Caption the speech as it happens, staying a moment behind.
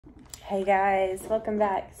Hey guys, welcome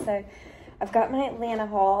back. So I've got my Atlanta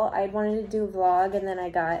haul. I wanted to do a vlog and then I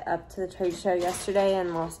got up to the trade show yesterday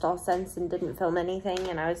and lost all sense and didn't film anything,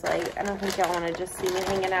 and I was like, I don't think y'all want to just see me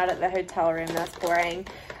hanging out at the hotel room. That's boring.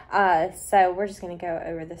 So we're just gonna go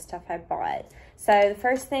over the stuff I bought. So the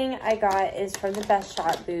first thing I got is from the Best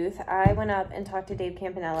Shot booth. I went up and talked to Dave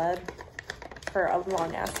Campanella for a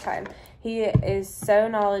long ass time. He is so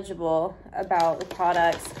knowledgeable about the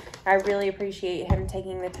products. I really appreciate him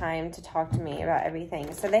taking the time to talk to me about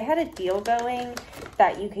everything. So they had a deal going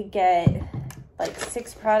that you could get like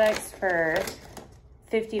 6 products for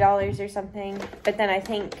 $50 or something. But then I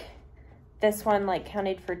think this one like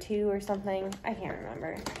counted for 2 or something. I can't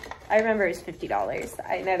remember. I remember it was $50.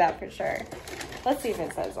 I know that for sure. Let's see if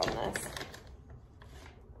it says on this.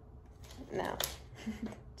 No.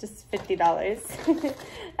 Just $50.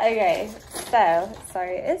 Okay, so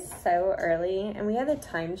sorry, it's so early and we had a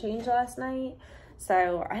time change last night,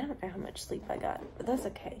 so I don't know how much sleep I got, but that's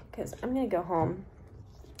okay because I'm gonna go home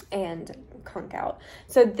and conk out.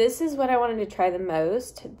 So this is what I wanted to try the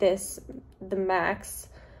most, the Max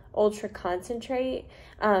Ultra Concentrate,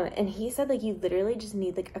 and he said like you literally just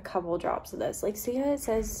need like a couple drops of this. Like, see how it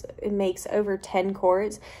says it makes over 10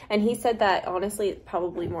 quarts, and he said that honestly it's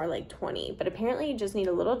probably more like 20, but apparently you just need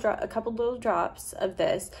a couple little drops of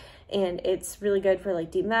this, and it's really good for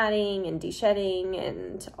like dematting and de-shedding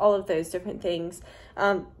and all of those different things.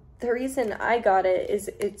 The reason I got it is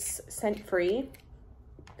it's scent free,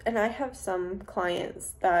 and I have some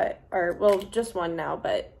clients that are, well, just one now,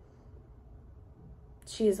 but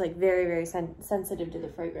she's like very, very sensitive to the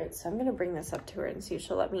fragrance. So I'm going to bring this up to her and see if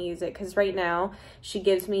she'll let me use it. Because right now she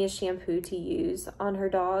gives me a shampoo to use on her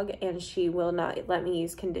dog and she will not let me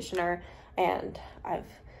use conditioner. And I've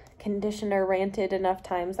conditioner ranted enough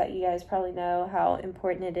times that you guys probably know how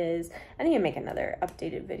important it is. I need to make another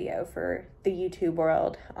updated video for the YouTube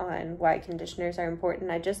world on why conditioners are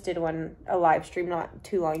important. I just did a live stream not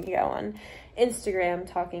too long ago on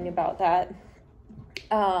Instagram talking about that.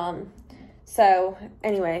 So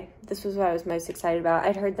anyway, this was what I was most excited about.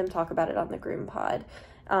 I'd heard them talk about it on the Groom Pod,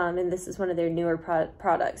 and this is one of their newer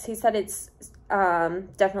products. He said it's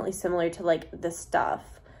definitely similar to like the Stuff,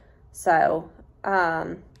 so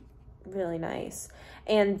really nice.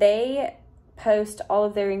 And they post all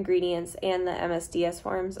of their ingredients and the MSDS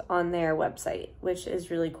forms on their website, which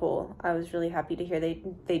is really cool. I was really happy to hear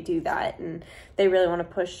they do that, and they really want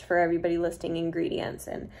to push for everybody listing ingredients,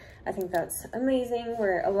 and I think that's amazing.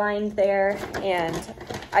 We're aligned there, and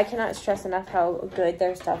I cannot stress enough how good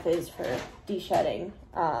their stuff is for de-shedding.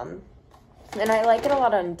 And I like it a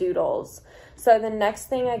lot on doodles. So the next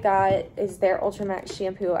thing I got is their Ultramax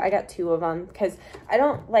shampoo. I got 2 of them because I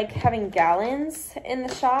don't like having gallons in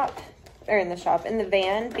the shop, or in the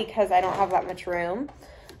van, because I don't have that much room.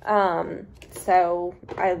 So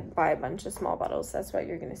I buy a bunch of small bottles. That's what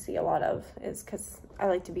you're going to see a lot of, is because I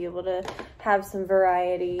like to be able to have some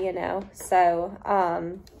variety, you know. So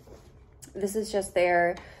this is just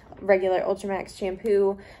their regular Ultramax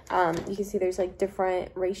shampoo. You can see there's like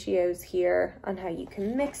different ratios here on how you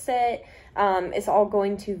can mix it. It's all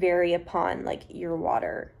going to vary upon like your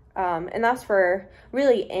water, and that's for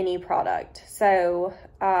really any product. So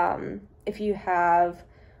if you have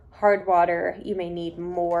hard water, you may need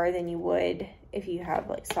more than you would if you have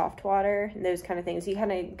like soft water and those kind of things. You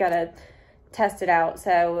kind of gotta test it out.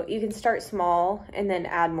 So you can start small and then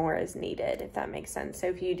add more as needed, if that makes sense. So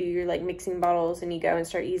if you do your like mixing bottles and you go and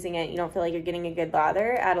start using it, you don't feel like you're getting a good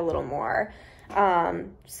lather, add a little more.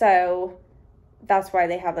 So that's why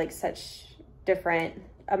they have like such different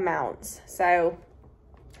amounts. So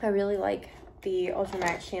I really like the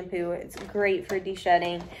Ultramax shampoo. It's great for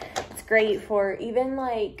de-shedding. It's great for even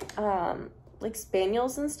like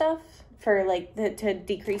spaniels and stuff, for like to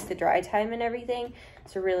decrease the dry time and everything.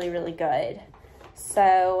 It's really, really good.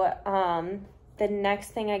 So the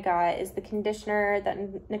next thing I got is the conditioner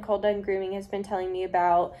that Nicole Dunn Grooming has been telling me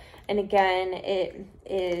about. And again,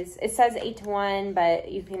 it says 8:1,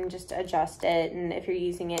 but you can just adjust it. And if you're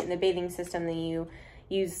using it in the bathing system, then you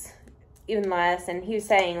use even less. And he was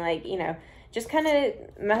saying, like, you know, just kind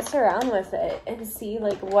of mess around with it and see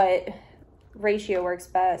like what ratio works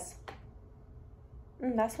best.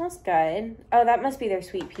 That smells good. Oh, that must be their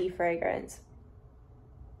sweet pea fragrance.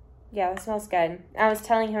 Yeah, that smells good. I was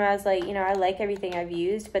telling him, I was like, you know, I like everything I've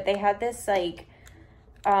used, but they had this like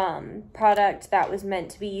product that was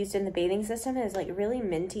meant to be used in the bathing system. It was like really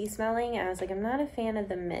minty smelling. I was like, I'm not a fan of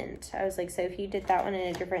the mint. I was like, so if you did that one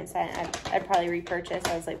in a different scent, I'd probably repurchase.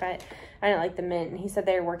 I was like, but I don't like the mint. And he said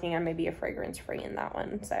they were working on maybe a fragrance free in that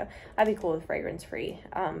one, so I'd be cool with fragrance free.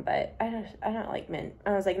 But I don't like mint.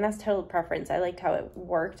 I was like, and that's total preference. I liked how it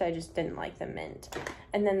worked. I just didn't like the mint.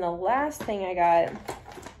 And then the last thing I got, I'm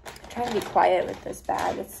trying to be quiet with this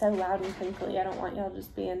bag. It's so loud and crinkly. I don't want y'all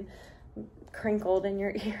just being crinkled in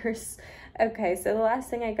your ears. Okay, so the last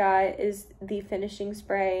thing I got is the finishing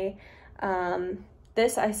spray.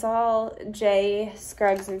 This I saw Jay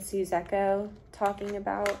Scruggs and Suzeko talking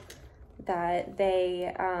about that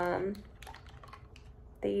they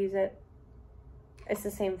use it. It's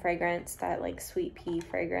the same fragrance, that like sweet pea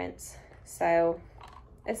fragrance, so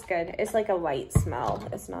it's good. It's like a light smell.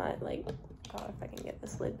 It's not like, oh, if I can get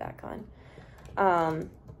this lid back on.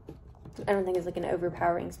 I don't think it's like an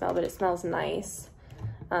overpowering smell, but it smells nice.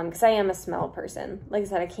 Because I am a smell person. Like I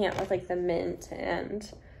said, I can't with like the mint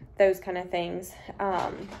and those kind of things.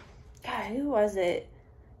 God, who was it?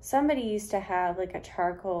 Somebody used to have like a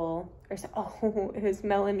charcoal or so. Oh, it was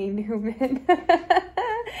Melanie Newman.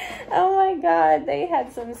 Oh my God, they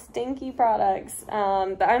had some stinky products.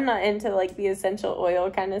 But I'm not into like the essential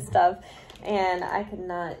oil kind of stuff. And I could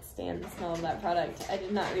not stand the smell of that product. I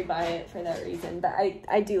did not rebuy it for that reason. But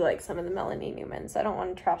I do like some of the Melanie Newmans. I don't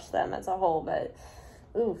want to trash them as a whole. But,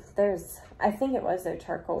 oof, I think it was their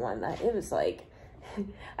charcoal one. That it was like,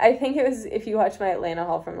 I think it was, if you watch my Atlanta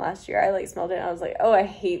haul from last year, I like smelled it and I was like, oh, I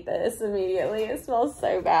hate this immediately. It smells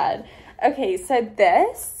so bad. Okay, so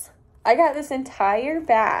I got this entire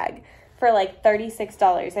bag for like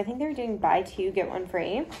 $36. I think they were doing buy two, get one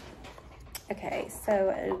free. Okay,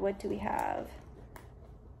 so what do we have?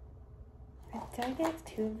 Did I get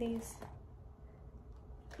two of these?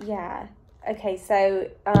 Yeah. Okay, so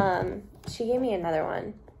she gave me another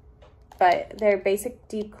one. But they're basic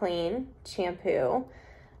deep clean shampoo.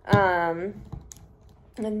 And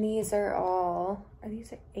these are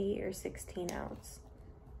these 8 or 16 ounce?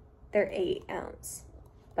 They're 8 ounce.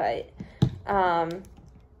 But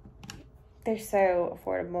they're so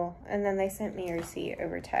affordable. And then they sent me a receipt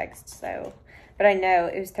over text, so, but I know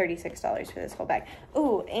it was $36 for this whole bag.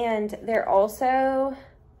 Oh, and they're also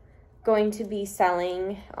going to be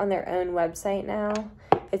selling on their own website now.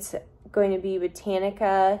 It's going to be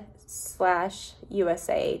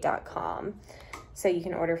botanica/usa.com. So you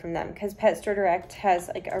can order from them, because Pet Store Direct has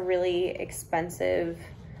like a really expensive,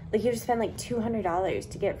 like you have to spend like $200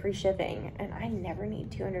 to get free shipping, and I never need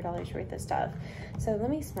 $200 worth of stuff. So let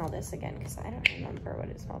me smell this again, because I don't remember what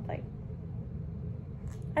it smelled like.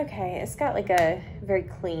 Okay, it's got like a very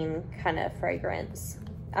clean kind of fragrance.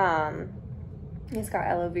 It's got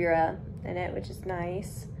aloe vera in it, which is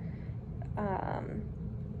nice.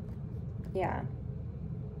 Yeah.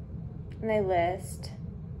 And they list.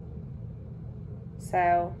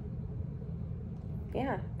 So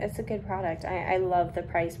yeah, it's a good product. I love the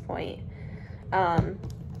price point.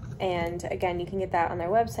 And again, you can get that on their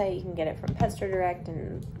website. You can get it from Pet Store Direct,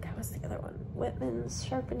 and God, what's the other one? Whitman's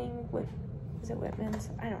Sharpening. Is it Whitman's?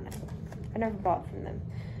 I don't know. I never bought from them.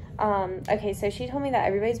 Okay, so she told me that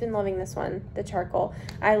everybody's been loving this one, the charcoal.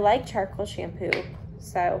 I like charcoal shampoo,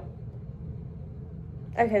 so.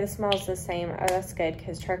 Okay, the smell's the same. Oh, that's good,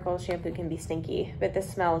 because charcoal shampoo can be stinky, but the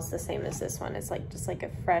smell is the same as this one. It's like just like a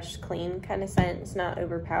fresh, clean kind of scent. It's not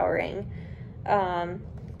overpowering. How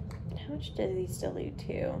much do these dilute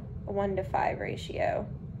to? A 1:5 ratio.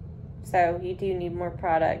 So you do need more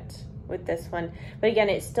product with this one. But again,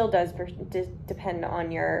 it still does depend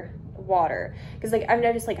on your water. Because like I've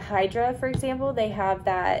noticed like Hydra, for example, they have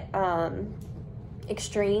that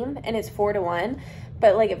extreme, and it's 4:1.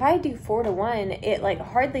 But like if I do 4:1, it like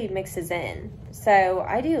hardly mixes in. So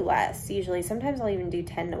I do less usually. Sometimes I'll even do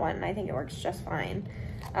 10:1, and I think it works just fine.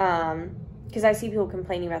 Because I see people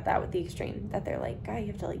complaining about that with the extreme, that they're like, God, you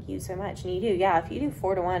have to like use so much. And you do, yeah. If you do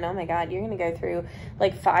 4:1, oh my God, you're gonna go through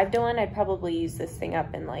like 5:1. I'd probably use this thing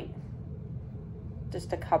up in like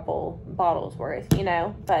just a couple bottles worth, you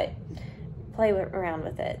know. But play around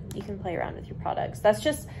with it. You can play around with your products. That's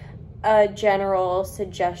just a general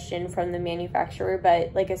suggestion from the manufacturer,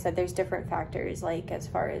 but like I said, there's different factors, like as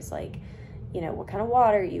far as like, you know, what kind of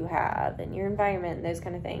water you have and your environment and those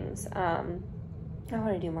kind of things. I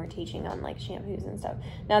want to do more teaching on like shampoos and stuff.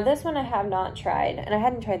 Now this one I have not tried, and I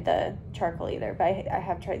hadn't tried the charcoal either, but I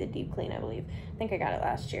have tried the deep clean, I believe. I think I got it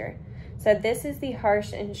last year. So this is the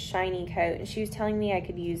Harsh and Shiny Coat, and she was telling me I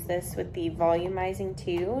could use this with the volumizing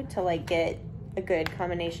too to like get a good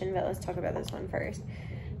combination, but let's talk about this one first.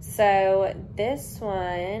 So this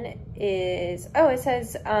one is, oh, it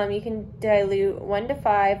says you can dilute 1 to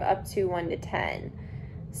 5 up to 1 to 10.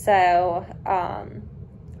 So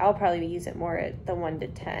I'll probably use it more at the 1 to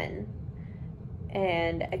 10.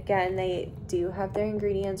 And again, they do have their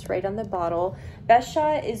ingredients right on the bottle. Best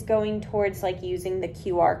shot is going towards like using the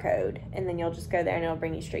QR code, and then you'll just go there and it'll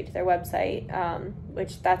bring you straight to their website,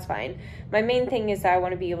 which that's fine. My main thing is that I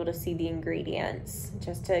want to be able to see the ingredients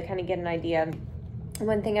just to kind of get an idea.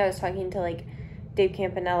 One thing I was talking to like Dave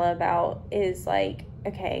Campanella about is like,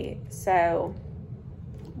 okay, so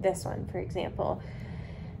this one, for example,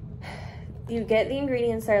 you get the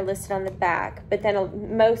ingredients that are listed on the back, but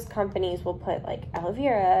then most companies will put like aloe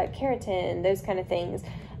vera, keratin, those kind of things.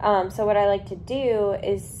 So what I like to do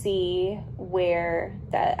is see where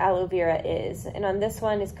that aloe vera is. And on this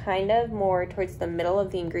one is kind of more towards the middle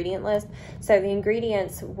of the ingredient list. So the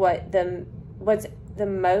ingredients, what's the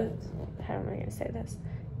most, how am I going to say this?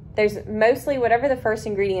 There's mostly whatever the first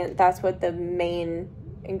ingredient, that's what the main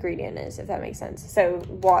ingredient is, if that makes sense. So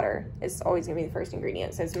water is always going to be the first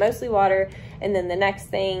ingredient. So it's mostly water. And then the next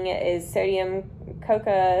thing is sodium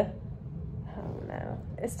coca. Oh no,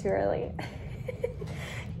 it's too early.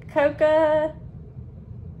 Coca.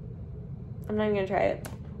 I'm not even going to try it.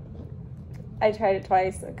 I tried it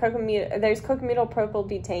twice. There's cocametyl propyl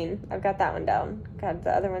butane. I've got that one down. God,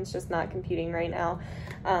 the other one's just not computing right now.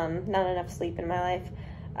 Not enough sleep in my life.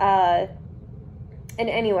 And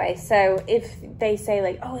anyway, so if they say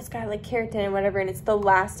like, oh, it's got like keratin and whatever, and it's the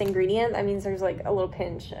last ingredient, that means there's like a little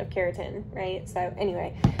pinch of keratin, right? So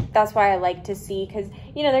anyway, that's why I like to see, because,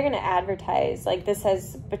 you know, they're going to advertise, like this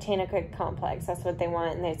says Botanica Complex, that's what they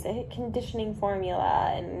want, and there's a conditioning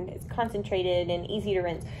formula, and it's concentrated and easy to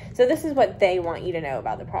rinse. So this is what they want you to know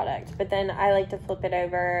about the product. But then I like to flip it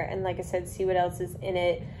over and, like I said, see what else is in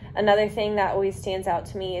it. Another thing that always stands out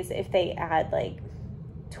to me is if they add like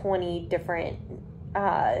 20 different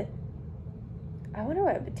I wonder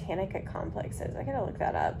what Botanica Complex is. I gotta look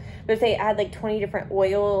that up. But if they add like 20 different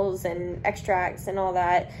oils and extracts and all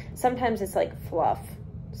that, sometimes it's like fluff.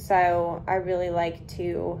 So I really like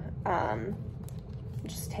to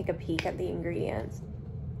just take a peek at the ingredients.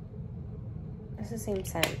 It's the same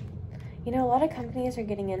scent. You know, a lot of companies are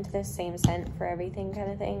getting into this same scent for everything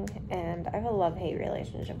kind of thing, and I have a love-hate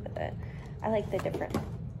relationship with it. I like the different...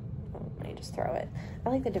 Let me just throw it. I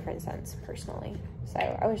like the different scents personally. So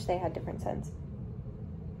I wish they had different scents.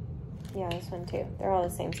 Yeah, this one too. They're all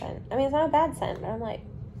the same scent. I mean, it's not a bad scent, but I'm like,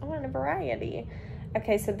 I want a variety.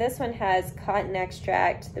 Okay, so this one has cotton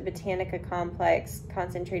extract, the Botanica Complex,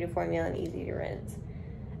 concentrated formula, and easy to rinse.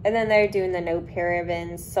 And then they're doing the no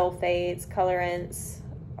parabens, sulfates, colorants,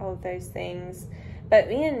 all of those things. But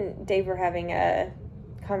me and Dave were having a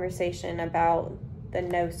conversation about the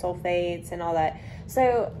no sulfates and all that.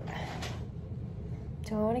 So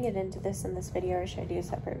do I want to get into this in this video, or should I do a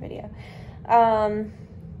separate video?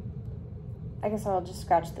 I guess I'll just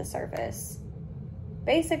scratch the surface.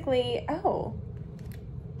 Basically, oh,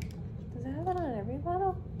 does it have it on every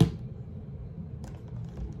bottle?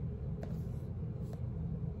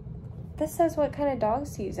 This says what kind of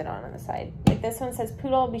dogs to use it on the side. Like this one says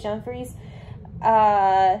Poodle, Bichon Frise,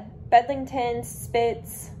 Bedlington,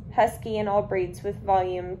 Spitz, Husky, and all breeds with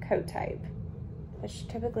volume coat type. Which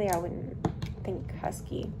typically I wouldn't think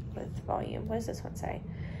Husky with volume. What does this one say?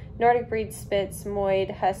 Nordic breed Spitz,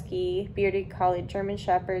 Moid, Husky, Bearded Collie, German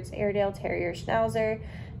Shepherds, Airedale Terrier, Schnauzer,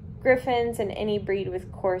 Griffins, and any breed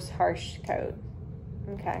with coarse, harsh coat.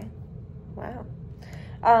 Okay. Wow.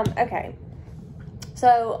 Okay.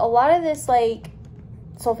 So a lot of this, like,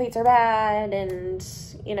 sulfates are bad and,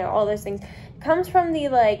 you know, all those things comes from the,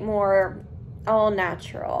 like, more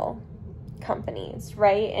all-natural companies,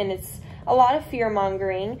 right? And it's a lot of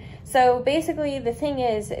fear-mongering. So basically the thing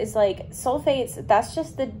is like sulfates, that's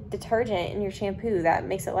just the detergent in your shampoo that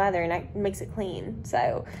makes it lather and that makes it clean.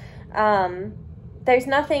 So there's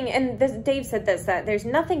nothing, and this, Dave said this, that there's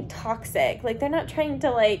nothing toxic. Like they're not trying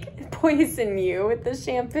to like poison you with the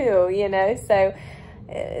shampoo, you know? So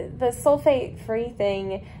the sulfate-free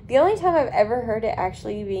thing, the only time I've ever heard it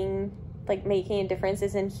actually being like making a difference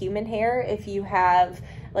is in human hair. If you have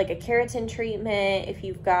like a keratin treatment, if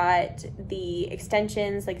you've got the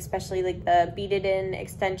extensions, like especially like the beaded in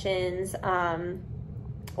extensions,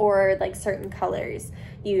 or like certain colors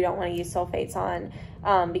you don't want to use sulfates on,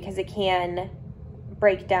 because it can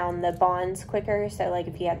break down the bonds quicker. So like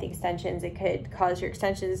if you have the extensions, it could cause your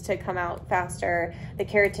extensions to come out faster. The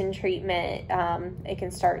keratin treatment, it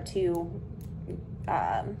can start to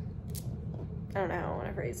I don't know how I want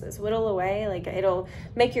to phrase this, whittle away, like it'll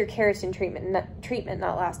make your keratin treatment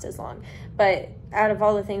not last as long. But out of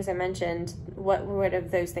all the things I mentioned, what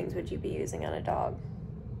of those things would you be using on a dog?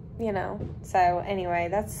 You know? So anyway,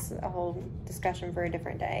 that's a whole discussion for a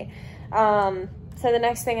different day. So the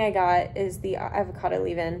next thing I got is the avocado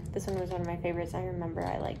leave-in. This one was one of my favorites. I remember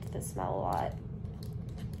I liked the smell a lot.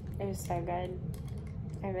 It was so good.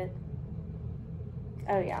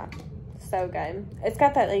 Oh yeah, so good. It's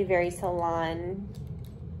got that like very salon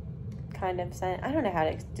kind of scent. I don't know how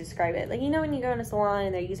to describe it. Like, you know when you go in a salon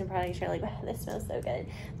and they're using products, you're like, oh, this smells so good.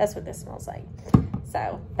 That's what this smells like.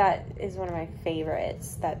 So that is one of my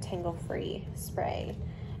favorites, that tangle-free spray.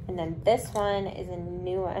 And then this one is a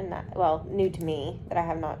new one, well, new to me, that I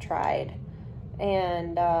have not tried.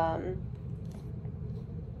 And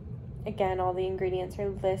again, all the ingredients are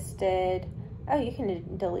listed. Oh, you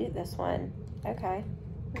can dilute this one. Okay.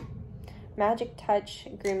 Magic Touch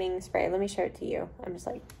Grooming Spray. Let me show it to you.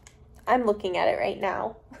 I'm looking at it right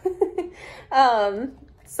now.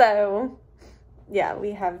 So yeah,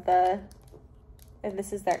 we have and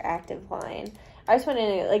this is their active line. I just went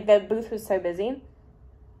in, like, the booth was so busy.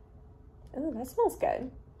 Oh, that smells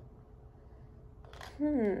good.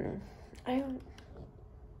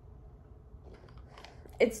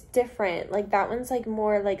 It's different. Like, that one's like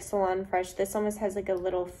more like salon fresh. This almost has like a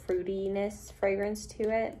little fruitiness fragrance to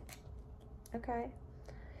it. Okay.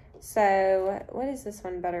 So what is this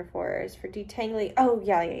one better for? Is for detangling. Oh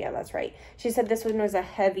yeah, that's right. She said this one was a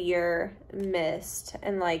heavier mist,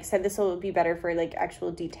 and like said this will be better for like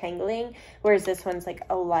actual detangling, whereas this one's like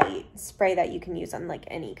a light spray that you can use on like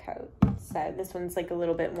any coat. So this one's like a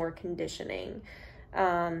little bit more conditioning.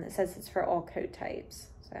 It says it's for all coat types.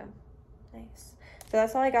 So nice. So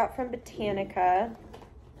that's all I got from Botanica.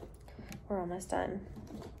 We're almost done.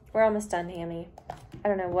 We're almost done, Hammy. I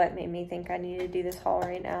don't know what made me think I needed to do this haul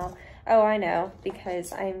right now. Oh, I know,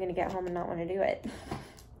 because I'm going to get home and not want to do it.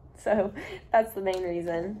 So that's the main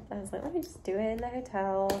reason. I was like, let me just do it in the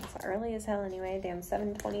hotel. It's early as hell anyway. Damn,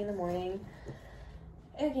 7:20 in the morning.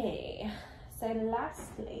 Okay, so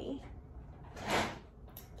lastly,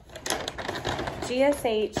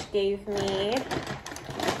 GSH gave me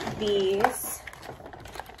these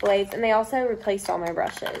blades, and they also replaced all my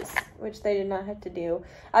brushes, which they did not have to do.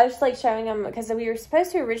 I was just like showing them because we were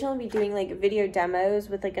supposed to originally be doing like video demos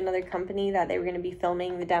with like another company that they were going to be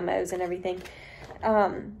filming the demos and everything.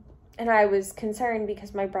 And I was concerned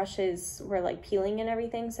because my brushes were like peeling and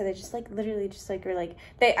everything. So they just like literally just like were like,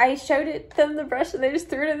 I showed them the brush and they just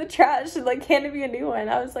threw it in the trash and like handed me a new one.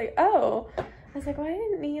 I was like, oh. I was like, well, I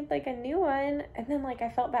didn't need like a new one. And then like I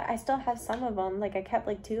felt bad. I still have some of them. Like I kept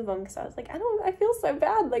like 2 of them because I was like, I feel so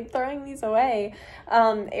bad like throwing these away.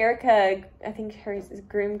 Erica, I think hers is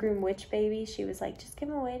Groom Witch Baby. She was like, just give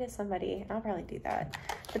them away to somebody. And I'll probably do that.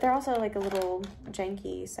 But they're also like a little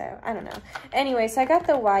janky, so I don't know. Anyway, so I got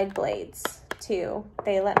the wide blades too.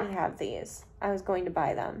 They let me have these. I was going to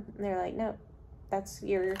buy them. And they're like, no, that's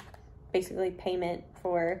your basically payment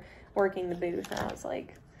for working the booth. And I was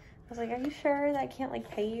like, are you sure that I can't like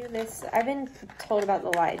pay you this? I've been told about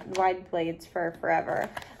the wide blades for forever.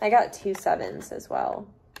 I got 2 7s as well.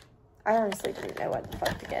 I honestly didn't know what the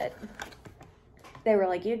fuck to get. They were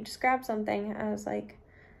like, you just grab something. I was like,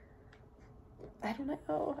 I don't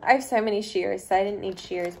know. I have so many shears, so I didn't need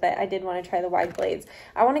shears, but I did want to try the wide blades.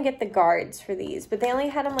 I want to get the guards for these, but they only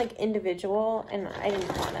had them like individual, and I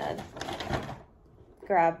didn't want to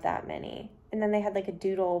grab that many. And then they had like a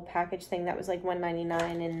doodle package thing that was like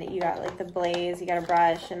 $1.99, and you got like the blaze, you got a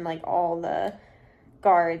brush, and like all the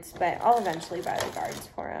guards. But I'll eventually buy the guards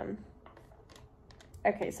for them.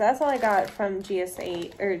 Okay, so that's all I got from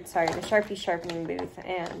GS8, or sorry, the Sharpie Sharpening booth.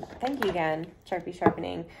 And thank you again, Sharpie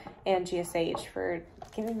Sharpening and GSH, for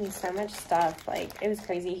giving me so much stuff. Like, it was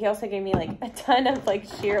crazy. He also gave me like a ton of like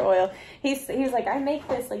shear oil. He was like, I make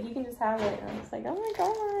this, like you can just have it. And I was like, oh my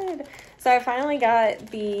god. So I finally got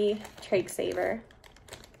the Trach Saver.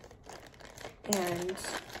 And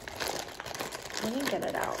let me get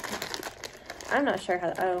it out. I'm not sure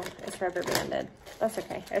how, oh, it's rubber banded. That's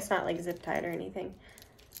okay. It's not like zip tied or anything.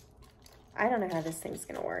 I don't know how this thing's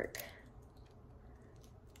gonna work.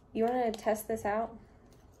 You wanna test this out?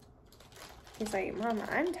 He's like, Mom,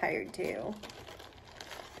 I'm tired too.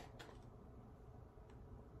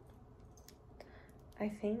 I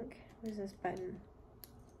think, where's this button?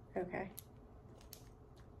 Okay.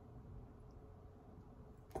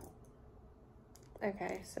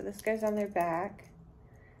 Okay, so this goes on their back,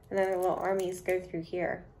 and then their little armies go through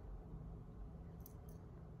here.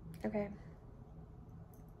 Okay.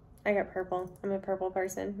 I got purple. I'm a purple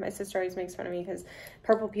person. My sister always makes fun of me because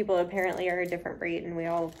purple people apparently are a different breed, and we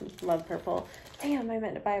all love purple. Damn, I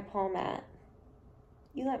meant to buy a palm mat.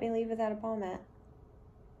 You let me leave without a palm mat.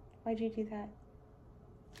 Why'd you do that?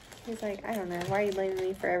 He's like, I don't know. Why are you blaming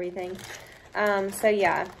me for everything? So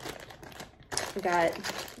yeah. We got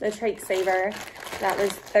the Trach Saver. That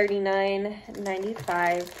was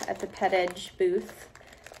 $39.95 at the Pet Edge booth.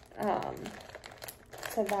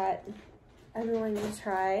 So that I'm willing to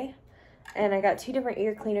try. And I got 2 different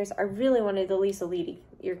ear cleaners. I really wanted the Lisa Lee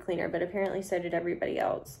ear cleaner, but apparently so did everybody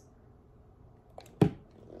else.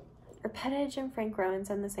 Are Pet Edge and Frank Rowan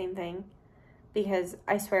said the same thing? Because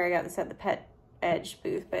I swear I got this at the Pet Edge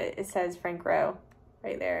booth, but it says Frank Rowe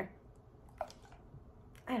right there.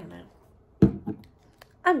 I don't know.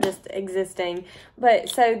 I'm just existing. But,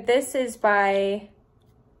 so this is by,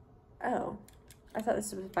 oh, I thought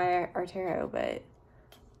this was by Artero, but,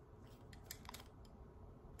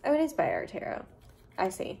 oh, it is by Artero. I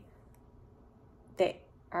see. The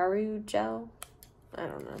Aru gel? I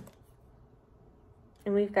don't know.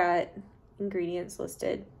 And we've got ingredients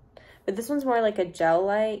listed. But this one's more like a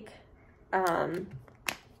gel-like. What's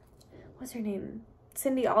her name?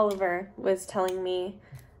 Cindy Oliver was telling me.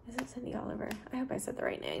 Is it Cindy Oliver? I hope I said the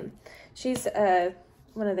right name. She's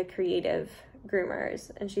one of the creative groomers,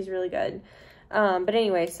 and she's really good. But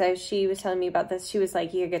anyway, so she was telling me about this. She was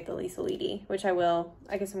like, you could get the Lisa Lee, which I will.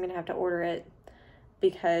 I guess I'm going to have to order it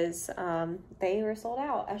because they were sold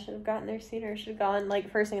out. I should have gotten there sooner. I should have gone like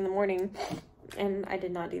first thing in the morning, and I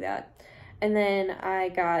did not do that. And then I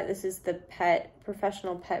got, this is the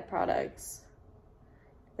Professional Pet Products.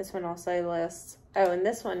 This one also lists. Oh, and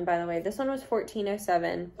this one, by the way, this one was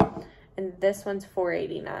 $14.07, and this one's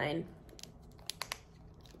 $4.89.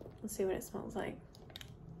 Let's see what it smells like.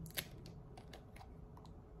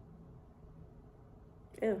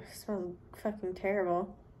 Ew, it smells fucking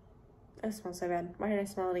terrible. It smells so bad. Why did I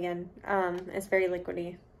smell it again? It's very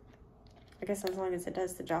liquidy. I guess as long as it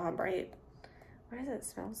does the job right. Why does it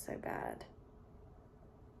smell so bad?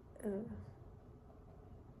 Ugh.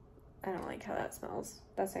 I don't like how that smells.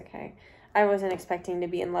 That's okay. I wasn't expecting to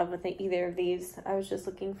be in love with either of these. I was just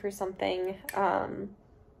looking for something. I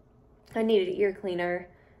needed an ear cleaner,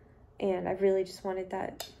 and I really just wanted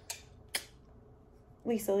that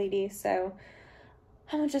Lisa Lee, so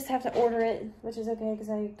I'm gonna just have to order it, which is okay because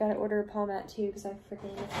I gotta order a Paw Mat too because I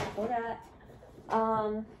freaking forgot.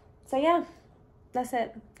 So yeah, that's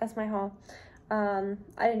it. That's my haul.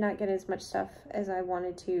 I did not get as much stuff as I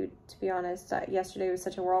wanted to be honest. Yesterday was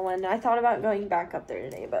such a whirlwind. I thought about going back up there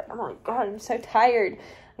today, but I'm like, God, I'm so tired.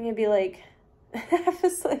 I'm gonna be like half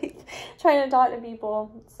asleep trying to talk to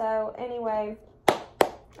people. So anyway,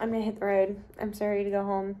 I'm gonna hit the road. I'm so ready to go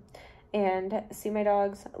home and see my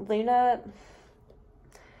dogs. Luna,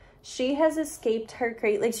 she has escaped her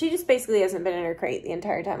crate. Like, she just basically hasn't been in her crate the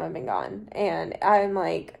entire time I've been gone. And I'm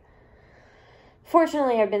like,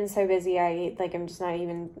 fortunately, I've been so busy, I'm just not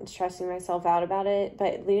even stressing myself out about it.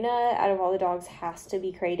 But Luna, out of all the dogs, has to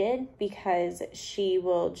be crated because she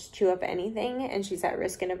will just chew up anything, and she's at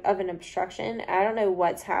risk of an obstruction. I don't know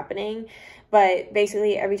what's happening, but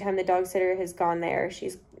basically every time the dog sitter has gone there,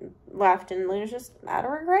 she's left, and Luna's just out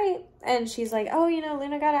of her crate. And she's like, oh,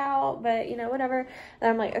 Luna got out, but, whatever. And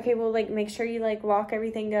I'm like, okay, well, make sure you, lock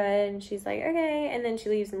everything good. And she's like, okay. And then she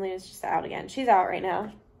leaves, and Luna's just out again. She's out right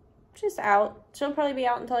now. She's out. She'll probably be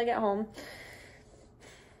out until I get home.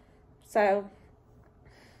 So,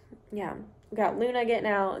 yeah. We got Luna getting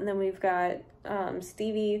out, and then we've got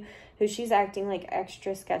Stevie, who she's acting like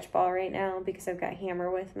extra sketchball right now because I've got Hammer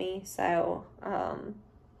with me. So,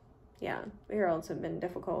 yeah, 3-year-olds have been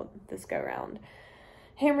difficult this go-round.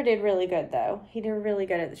 Hammer did really good, though. He did really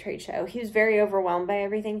good at the trade show. He was very overwhelmed by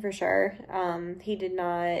everything, for sure.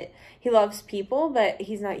 He loves people, but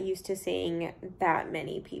he's not used to seeing that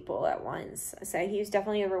many people at once. So he was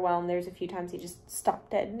definitely overwhelmed. There's a few times he just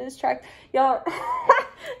stopped dead in his tracks. Y'all,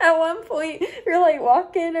 at one point, we're,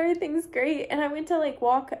 walking, everything's great, and I went to,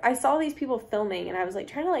 walk. I saw these people filming, and I was,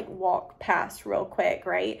 trying to, walk past real quick,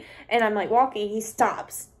 right? And I'm, walking, he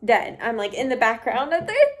stops dead. I'm, in the background of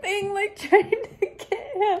their thing, trying to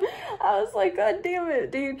get him. I was like, God damn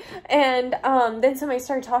it, dude. And then somebody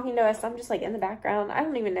started talking to us. I'm just in the background. I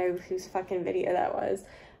don't even know whose fucking video that was.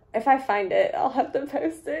 If I find it, I'll have to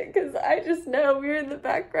post it, because I just know we were in the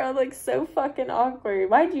background, so fucking awkward.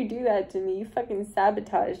 Why'd you do that to me? You fucking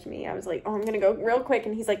sabotaged me. I was like, oh, I'm gonna go real quick,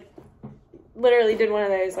 and he's literally did one of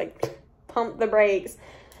those, pump the brakes.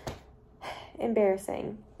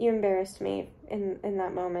 Embarrassing. You embarrassed me in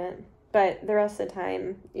that moment. But the rest of the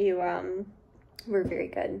time, you were very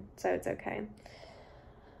good, so it's okay.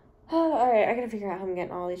 Oh, alright, I gotta figure out how I'm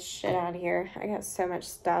getting all this shit out of here. I got so much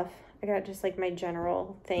stuff. I got just, my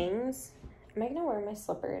general things. Am I gonna wear my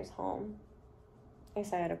slippers home? I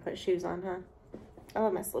guess I had to put shoes on, huh? I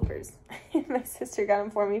love my slippers. My sister got them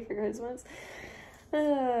for me for Christmas.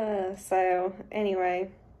 So, anyway,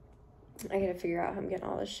 I gotta figure out how I'm getting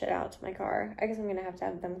all this shit out to my car. I guess I'm gonna have to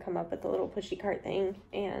have them come up with a little pushy cart thing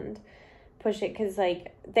and push it, because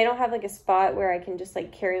like they don't have like a spot where I can just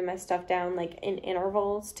like carry my stuff down like in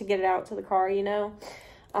intervals to get it out to the car, you know.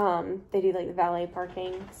 They do like the valet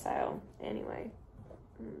parking. So anyway,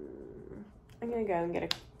 I'm gonna go and get a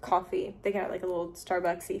coffee. They got like a little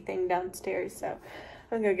Starbucksy thing downstairs, so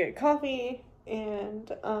I'm gonna get a coffee and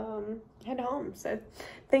head home. So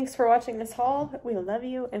thanks for watching this haul. We love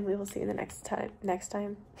you, and we will see you the next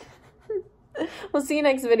time. We'll see you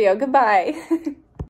next video. Goodbye.